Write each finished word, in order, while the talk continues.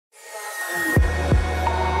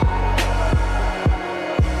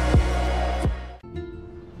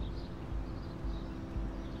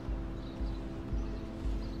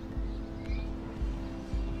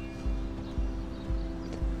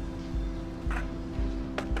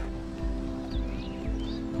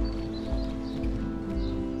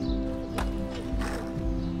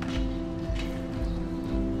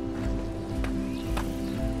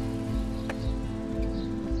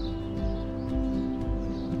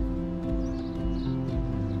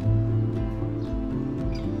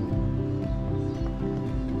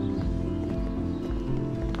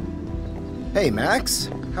Hey, Max.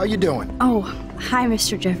 How you doing? Oh, hi,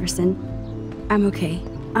 Mr. Jefferson. I'm okay.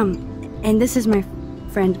 And this is my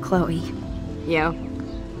friend Chloe. Yo.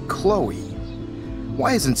 Chloe?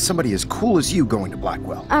 Why isn't somebody as cool as you going to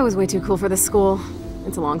Blackwell? I was way too cool for this school.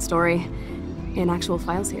 It's a long story. In actual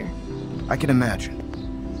files here. I can imagine.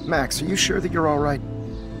 Max, are you sure that you're all right?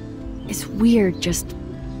 It's weird just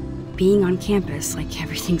being on campus like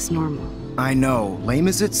everything's normal. I know, lame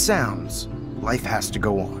as it sounds, life has to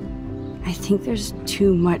go on. I think there's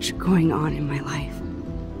too much going on in my life.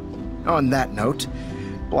 On that note,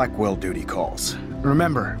 Blackwell duty calls.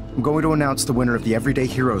 Remember, I'm going to announce the winner of the Everyday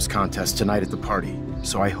Heroes contest tonight at the party,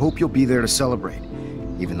 so I hope you'll be there to celebrate,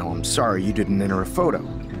 even though I'm sorry you didn't enter a photo.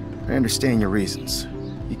 I understand your reasons.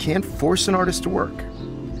 You can't force an artist to work.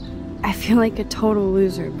 I feel like a total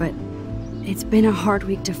loser, but it's been a hard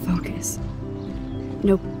week to focus.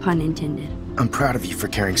 No pun intended. I'm proud of you for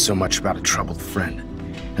caring so much about a troubled friend,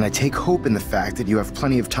 and I take hope in the fact that you have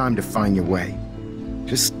plenty of time to find your way.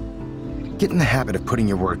 Just get in the habit of putting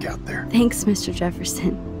your work out there. Thanks, Mr.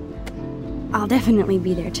 Jefferson. I'll definitely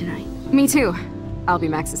be there tonight. Me too. I'll be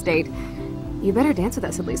Max's date. You better dance with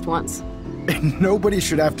us at least once. Nobody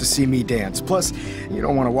should have to see me dance. Plus, you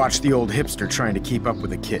don't want to watch the old hipster trying to keep up with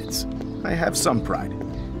the kids. I have some pride.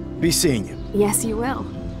 Be seeing you. Yes, you will.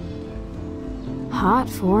 Hot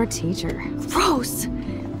for teacher. Rose!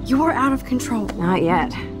 You are out of control. Not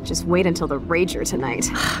yet. Just wait until the rager tonight.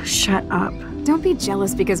 Shut up. Don't be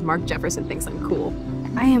jealous because Mark Jefferson thinks I'm cool.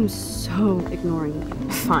 I am so ignoring you.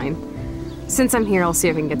 Fine. Since I'm here, I'll see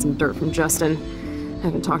if I can get some dirt from Justin. I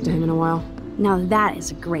haven't talked to him in a while. Now that is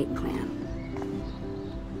a great plan.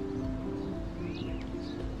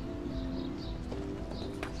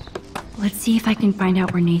 Let's see if I can find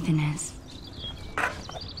out where Nathan is.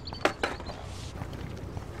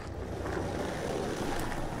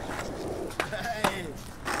 Hey,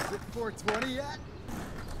 is it 420 yet?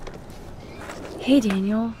 Hey,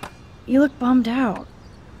 Daniel. You look bummed out.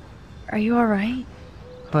 Are you alright?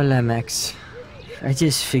 Hola, Max. I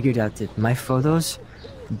just figured out that my photos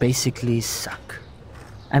basically suck.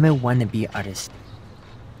 I'm a wannabe artist.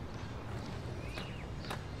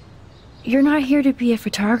 You're not here to be a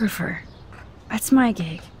photographer. That's my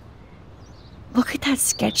gig. Look at that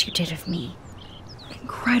sketch you did of me.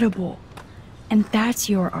 Incredible. And that's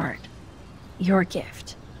your art. Your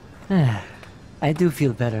gift. I do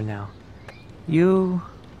feel better now. You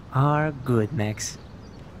are good, Max.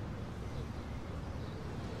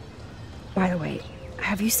 By the way,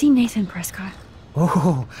 have you seen Nathan Prescott?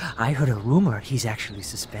 Oh, I heard a rumor he's actually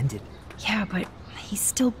suspended. Yeah, but he's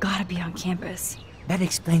still gotta be on campus. That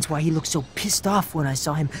explains why he looked so pissed off when I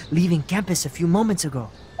saw him leaving campus a few moments ago.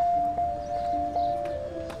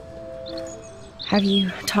 Have you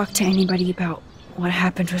talked to anybody about what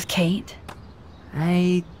happened with Kate?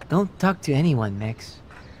 I don't talk to anyone, Max.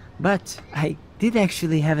 But I did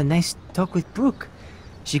actually have a nice talk with Brooke.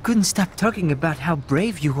 She couldn't stop talking about how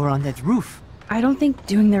brave you were on that roof. I don't think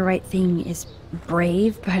doing the right thing is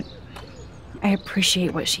brave, but I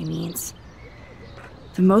appreciate what she means.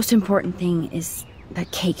 The most important thing is that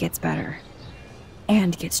Kate gets better.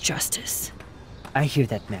 And gets justice. I hear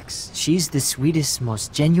that, Max. She's the sweetest,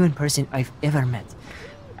 most genuine person I've ever met.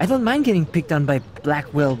 I don't mind getting picked on by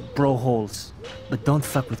Blackwell bro-holes, but don't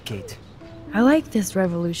fuck with Kate. I like this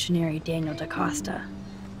revolutionary Daniel DaCosta.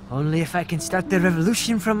 Only if I can start the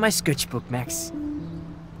revolution from my sketchbook, Max.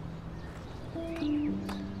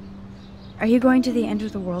 Are you going to the End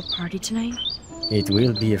of the World party tonight? It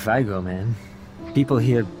will be if I go, man. People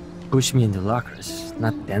here push me into lockers,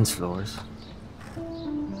 not dance floors.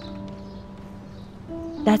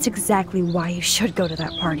 That's exactly why you should go to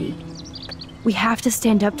that party. We have to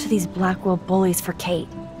stand up to these Blackwell bullies for Kate.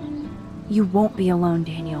 You won't be alone,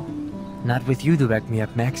 Daniel. Not with you to back me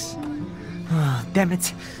up, Max. Oh, damn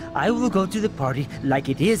it. I will go to the party like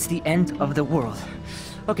it is the end of the world.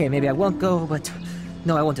 Okay, maybe I won't go, but...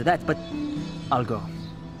 No, I won't do that, but I'll go.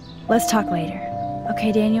 Let's talk later.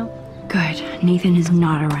 Okay, Daniel? Good. Nathan is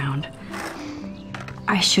not around.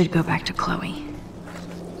 I should go back to Chloe.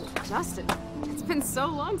 Justin, it's been so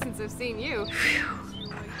long since I've seen you.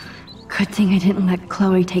 Good thing I didn't let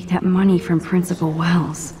Chloe take that money from Principal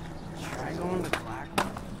Wells.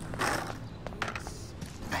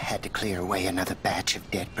 I had to clear away another batch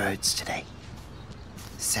of dead birds today.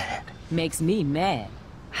 Sad. Makes me mad.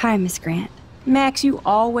 Hi, Miss Grant. Max, you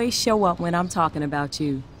always show up when I'm talking about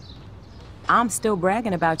you. I'm still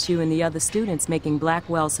bragging about you and the other students making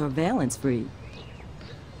Blackwell surveillance free.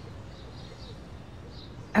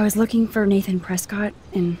 I was looking for Nathan Prescott,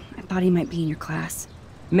 and I thought he might be in your class.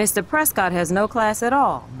 Mr. Prescott has no class at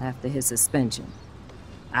all after his suspension.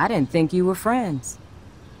 I didn't think you were friends.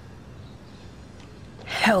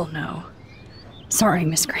 hell no. Sorry,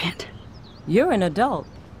 Miss Grant. You're an adult.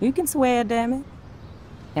 You can swear, damn it.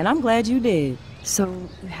 And I'm glad you did. So,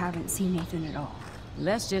 you haven't seen Nathan at all?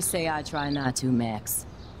 Let's just say I try not to, Max.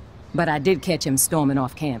 But I did catch him storming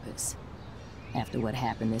off campus. After what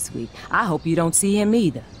happened this week, I hope you don't see him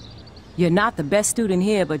either. You're not the best student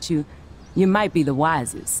here, but you might be the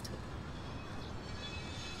wisest.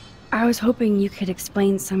 I was hoping you could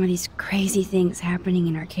explain some of these crazy things happening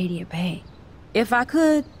in Arcadia Bay. If I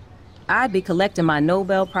could, I'd be collecting my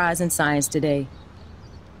Nobel Prize in Science today.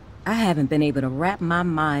 I haven't been able to wrap my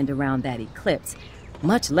mind around that eclipse,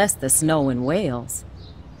 much less the snow in Wales.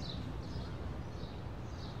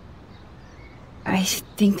 I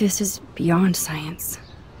think this is beyond science.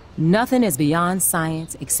 Nothing is beyond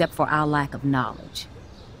science except for our lack of knowledge.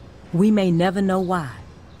 We may never know why,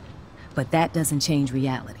 but that doesn't change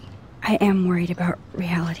reality. I am worried about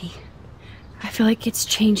reality. I feel like it's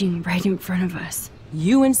changing right in front of us.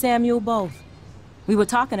 You and Samuel both. We were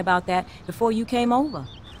talking about that before you came over.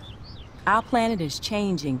 Our planet is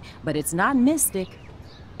changing, but it's not mystic.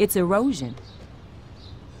 It's erosion.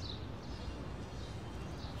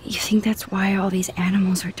 You think that's why all these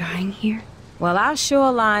animals are dying here? Well, our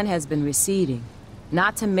shoreline has been receding,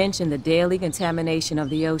 not to mention the daily contamination of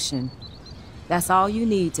the ocean. That's all you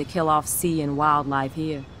need to kill off sea and wildlife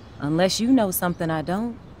here, unless you know something I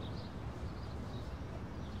don't.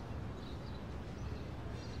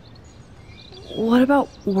 What about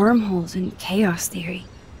wormholes and chaos theory?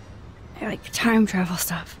 Like time travel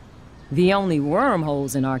stuff. The only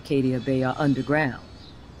wormholes in Arcadia Bay are underground,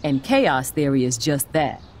 and chaos theory is just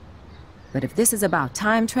that. But if this is about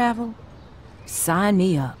time travel, sign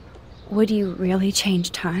me up. Would you really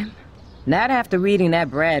change time? Not after reading that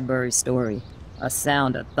Bradbury story, A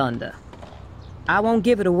Sound of Thunder. I won't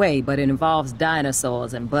give it away, but it involves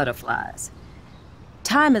dinosaurs and butterflies.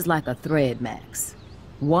 Time is like a thread, Max.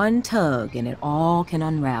 One tug and it all can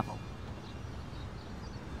unravel.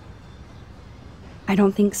 I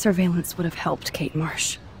don't think surveillance would have helped Kate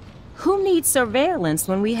Marsh. Who needs surveillance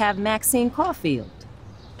when we have Maxine Caulfield?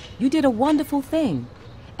 You did a wonderful thing,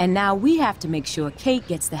 and now we have to make sure Kate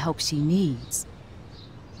gets the help she needs.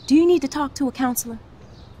 Do you need to talk to a counselor?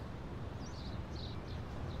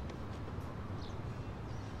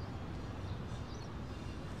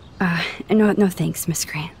 No thanks, Miss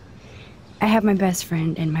Grant. I have my best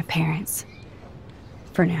friend and my parents.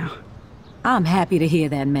 For now. I'm happy to hear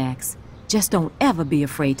that, Max. Just don't ever be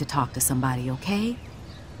afraid to talk to somebody, okay?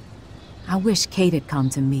 I wish Kate had come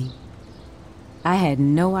to me. I had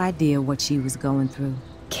no idea what she was going through.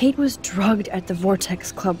 Kate was drugged at the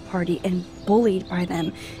Vortex Club party and bullied by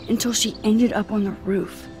them until she ended up on the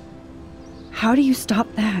roof. How do you stop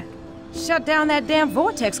that? Shut down that damn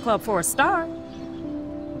Vortex Club for a start.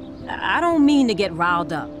 I don't mean to get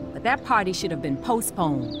riled up, but that party should have been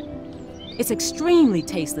postponed. It's extremely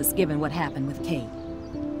tasteless given what happened with Kate.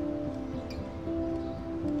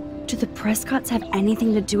 Do the Prescotts have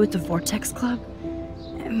anything to do with the Vortex Club?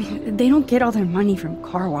 I mean, they don't get all their money from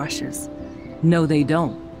car washes. No, they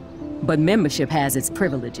don't. But membership has its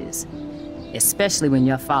privileges. Especially when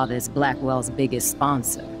your father is Blackwell's biggest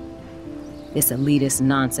sponsor. This elitist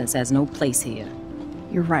nonsense has no place here.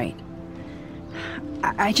 You're right.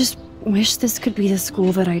 I just wish this could be the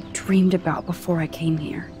school that I dreamed about before I came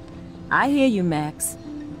here. I hear you, Max.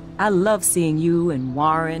 I love seeing you and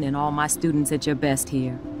Warren and all my students at your best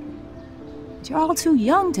here. But you're all too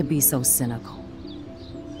young to be so cynical.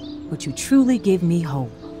 But you truly give me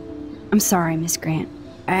hope. I'm sorry, Miss Grant.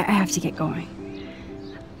 I have to get going.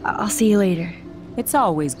 I'll see you later. It's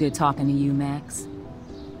always good talking to you, Max.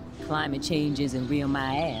 Climate change isn't real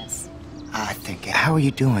my ass. I think... How are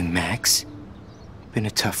you doing, Max? Been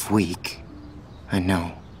a tough week. I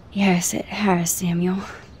know. Yes, it has, Samuel.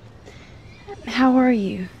 How are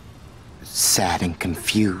you? Sad and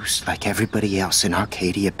confused, like everybody else in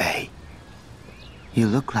Arcadia Bay. You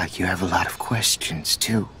look like you have a lot of questions,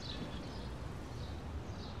 too.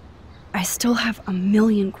 I still have a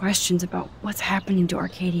million questions about what's happening to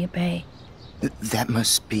Arcadia Bay. That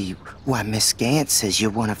must be why Miss Gant says you're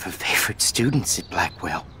one of her favorite students at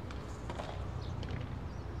Blackwell.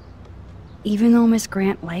 Even though Miss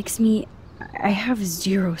Grant likes me, I have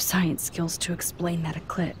zero science skills to explain that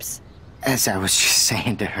eclipse. As I was just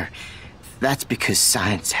saying to her, that's because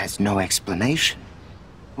science has no explanation.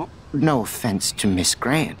 Well, no offense to Miss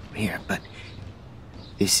Grant here, but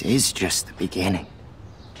this is just the beginning.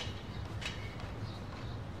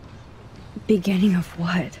 Beginning of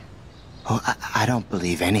what? Oh, I don't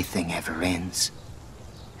believe anything ever ends.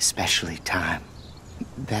 Especially time.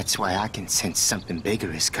 That's why I can sense something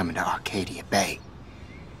bigger is coming to Arcadia Bay.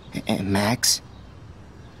 And Max,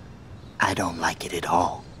 I don't like it at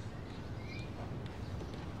all.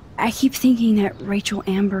 I keep thinking that Rachel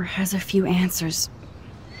Amber has a few answers.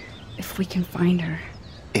 If we can find her.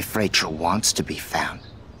 If Rachel wants to be found.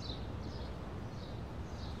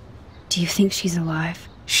 Do you think she's alive?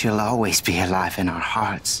 She'll always be alive in our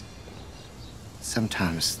hearts.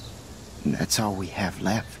 Sometimes, that's all we have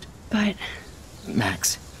left. But...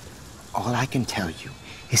 Max, all I can tell you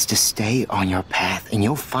is to stay on your path and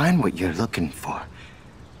you'll find what you're looking for.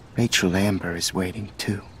 Rachel Amber is waiting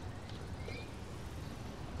too.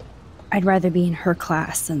 I'd rather be in her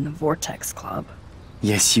class than the Vortex Club.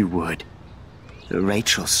 Yes, you would.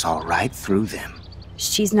 Rachel saw right through them.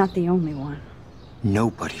 She's not the only one.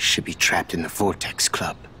 Nobody should be trapped in the Vortex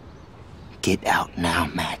Club. Get out now,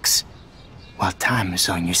 Max, while time is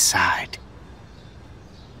on your side.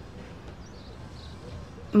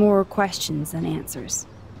 More questions than answers.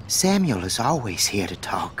 Samuel is always here to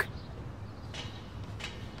talk.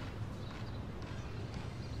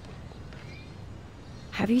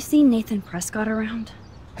 Have you seen Nathan Prescott around?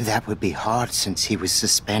 That would be hard since he was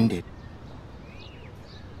suspended.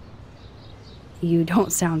 You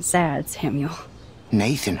don't sound sad, Samuel.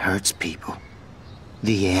 Nathan hurts people.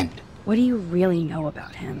 The end. What do you really know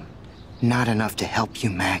about him? Not enough to help you,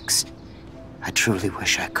 Max. I truly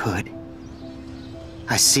wish I could.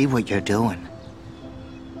 I see what you're doing.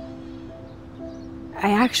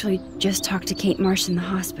 I actually just talked to Kate Marsh in the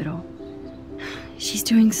hospital. She's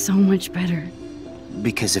doing so much better.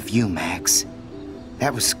 Because of you, Max.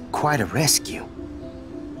 That was quite a rescue.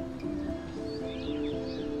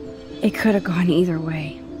 It could have gone either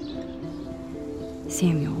way.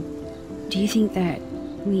 Samuel, do you think that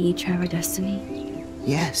we each have a destiny?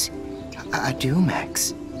 Yes, I do,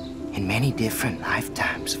 Max. In many different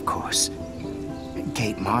lifetimes, of course.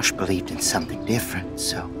 Kate Marsh believed in something different,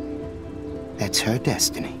 so that's her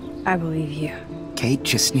destiny. I believe you. Kate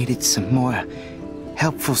just needed some more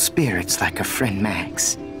helpful spirits like her friend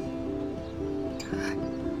Max.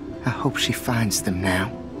 I hope she finds them now.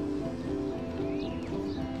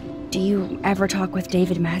 Do you ever talk with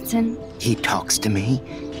David Madsen? He talks to me.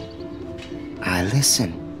 I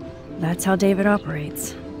listen. That's how David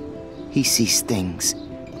operates. He sees things,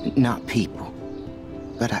 not people.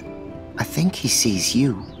 But I think he sees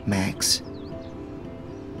you, Max.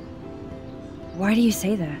 Why do you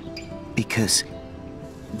say that? Because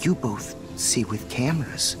you both see with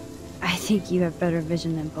cameras. I think you have better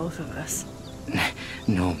vision than both of us.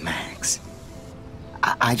 No, Max.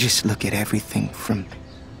 I just look at everything from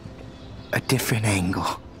a different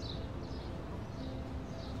angle.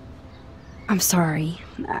 I'm sorry.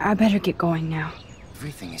 I better get going now.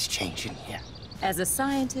 Everything is changing here. As a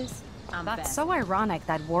scientist, That's so ironic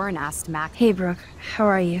that Warren asked Mac. Hey, Brooke. How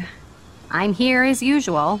are you? I'm here as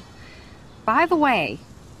usual. By the way,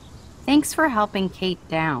 thanks for helping Kate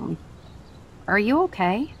down. Are you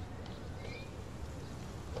okay?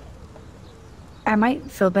 I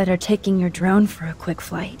might feel better taking your drone for a quick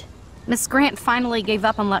flight. Miss Grant finally gave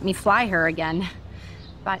up and let me fly her again.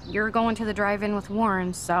 But you're going to the drive-in with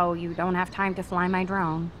Warren, so you don't have time to fly my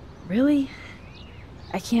drone. Really?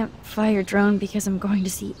 I can't fly your drone because I'm going to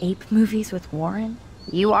see ape movies with Warren?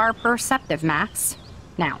 You are perceptive, Max.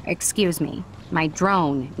 Now, excuse me. My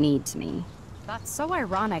drone needs me. That's so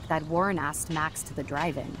ironic that Warren asked Max to the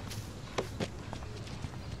drive-in.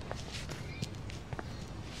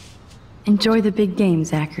 Enjoy the big game,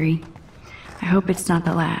 Zachary. I hope it's not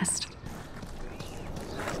the last.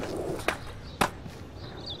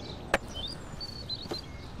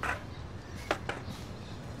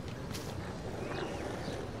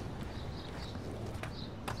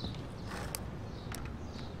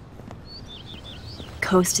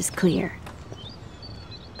 Coast is clear.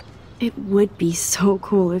 It would be so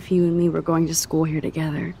cool if you and me were going to school here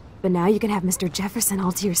together. But now you can have Mr. Jefferson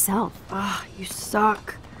all to yourself. Ah, you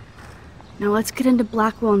suck. Now let's get into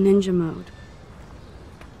Blackwell Ninja mode.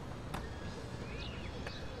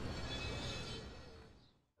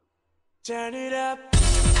 Turn it up.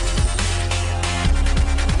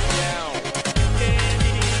 Down.